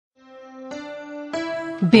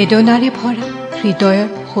বেদনাৰে ভৰা হৃদয়ৰ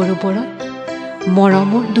সৰোবৰত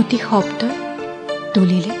মৰমৰ দুটি শব্দই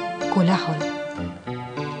তুলিলে কোলাহল।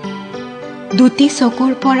 দুটি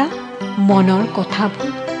চকুৰ পৰা মনৰ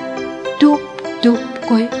কথাবোৰ টুপ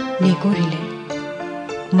টুপকৈ নিগৰিলে।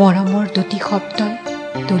 মৰমৰ দুটি শব্দই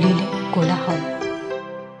তুলিলে কোলাহল।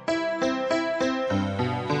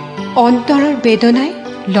 অন্তৰৰ বেদনাই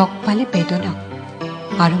লগ পালে বেদনাক,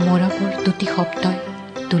 আৰু মৰমৰ দুটি শব্দই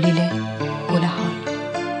তুলিলে কোলাহল।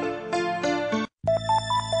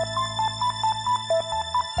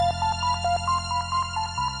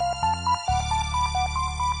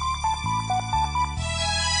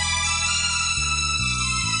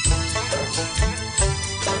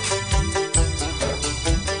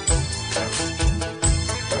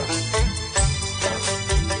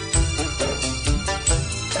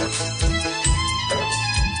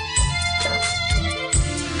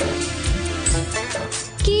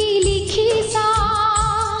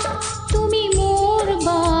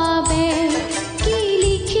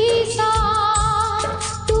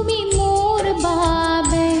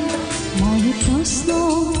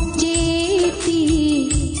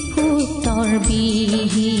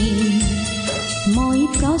 মই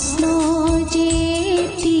প্ৰশ্ন যেতি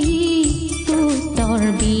উত্তৰ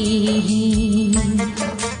বিহীন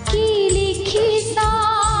কি লিখিছা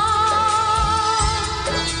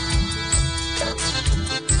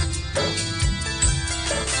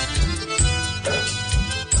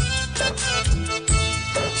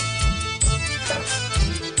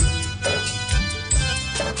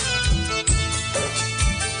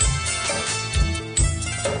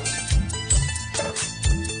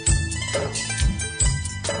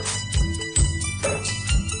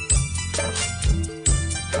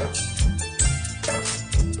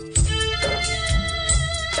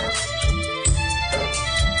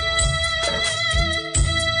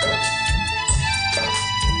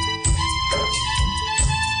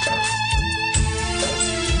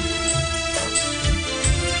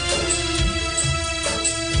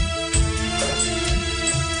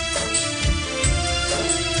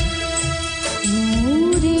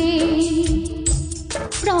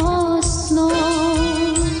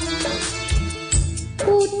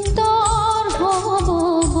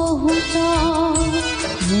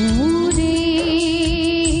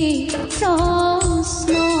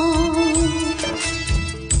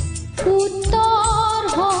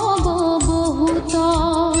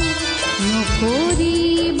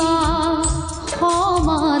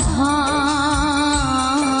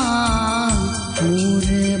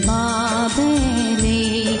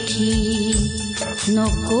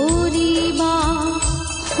নকৰিবা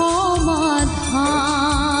সমাধান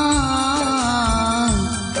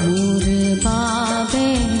মোৰ বাবে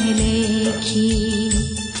লিখি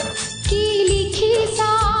কি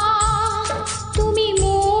লিখিছা তুমি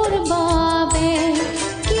মোৰ বাবে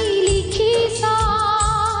কি লিখিছা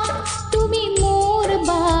তুমি মোৰ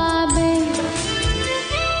বাবে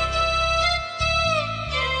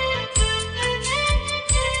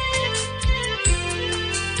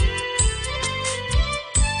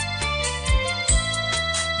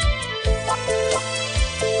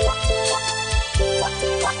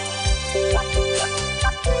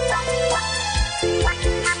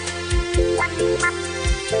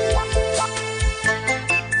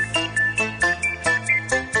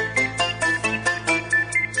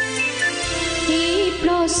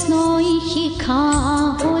প্ৰশ্নই শিখা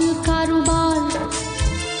হল কাৰোবাৰ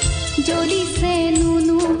জ্বলিছে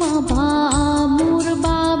নুনুমাবা মোৰ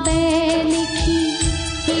বাবে লিখি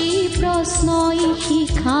এই প্ৰশ্নই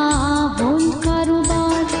শিখা হল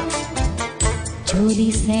কাৰোবাৰ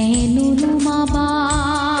জ্বলিছে নুনুমাবা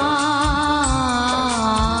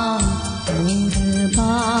মোৰ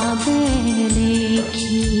বাবে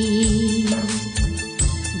লিখি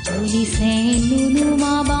জ্বলিছে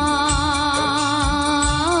নুনুমাবা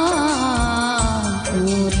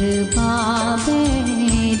বাবে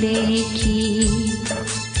লিখি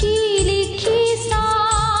কি লিখিছা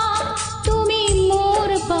তুমি মোৰ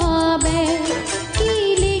বাবে কি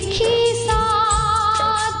লিখিছা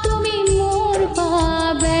তুমি মোৰ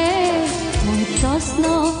বাবে মই প্ৰশ্ন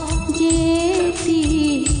যেতি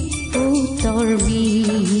উত্তৰ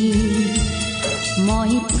বিহীন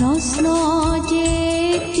মই প্ৰশ্ন